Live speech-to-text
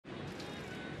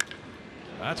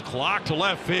That's clocked to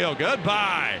left field.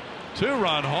 Goodbye.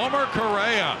 Two-run homer,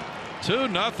 Correa.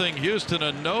 2-0 Houston,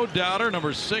 a no-doubter,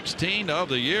 number 16 of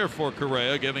the year for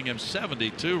Correa, giving him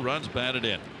 72 runs batted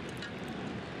in.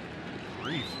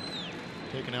 Grief.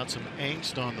 Taking out some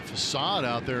angst on the facade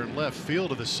out there in left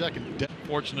field of the second.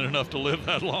 Fortunate enough to live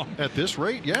that long. At this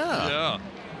rate, yeah. Yeah.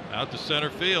 Out to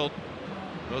center field.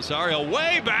 Rosario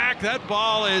way back. That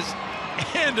ball is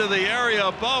into the area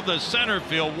above the center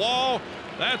field wall.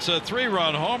 That's a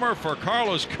 3-run homer for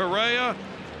Carlos Correa,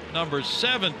 number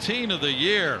 17 of the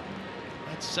year.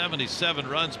 That's 77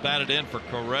 runs batted in for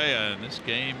Correa, and this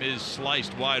game is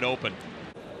sliced wide open.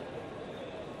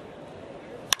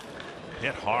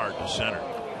 Hit hard to center.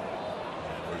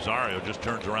 And Rosario just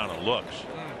turns around and looks.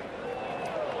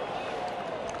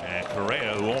 And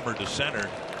Correa, who homered to center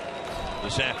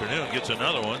this afternoon, gets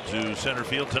another one to center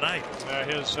field tonight.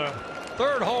 His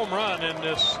third home run in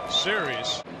this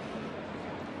series.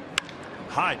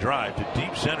 High drive to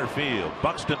deep center field.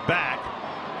 Buxton back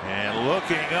and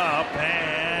looking up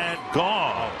and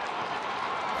gone.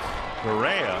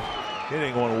 Correa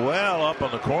hitting one well up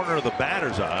on the corner of the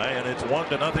batter's eye, and it's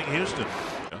 1-0 Houston.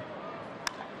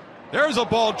 There's a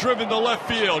ball driven to left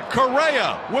field.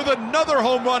 Correa with another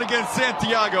home run against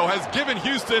Santiago has given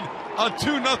Houston a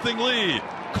 2-0 lead.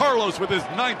 Carlos with his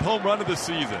 9th home run of the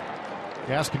season.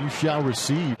 Ask and you shall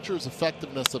receive. Pitcher's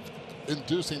effectiveness of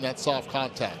inducing that soft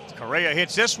contact. Correa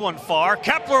hits this one far.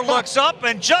 Kepler looks up,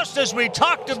 and just as we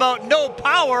talked about no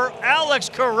power, Alex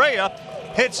Correa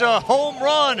hits a home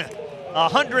run.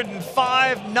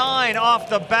 105-9 off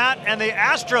the bat, and the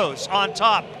Astros on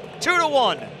top,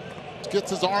 2-1.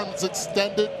 Gets his arms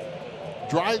extended,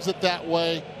 drives it that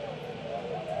way.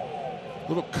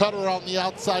 Little cutter on the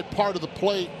outside part of the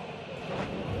plate.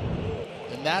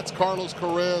 And that's Carlos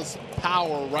Correa's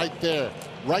power right there.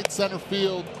 Right center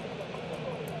field.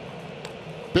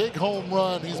 Big home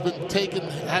run. He's been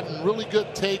having really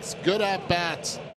good takes, good at bats.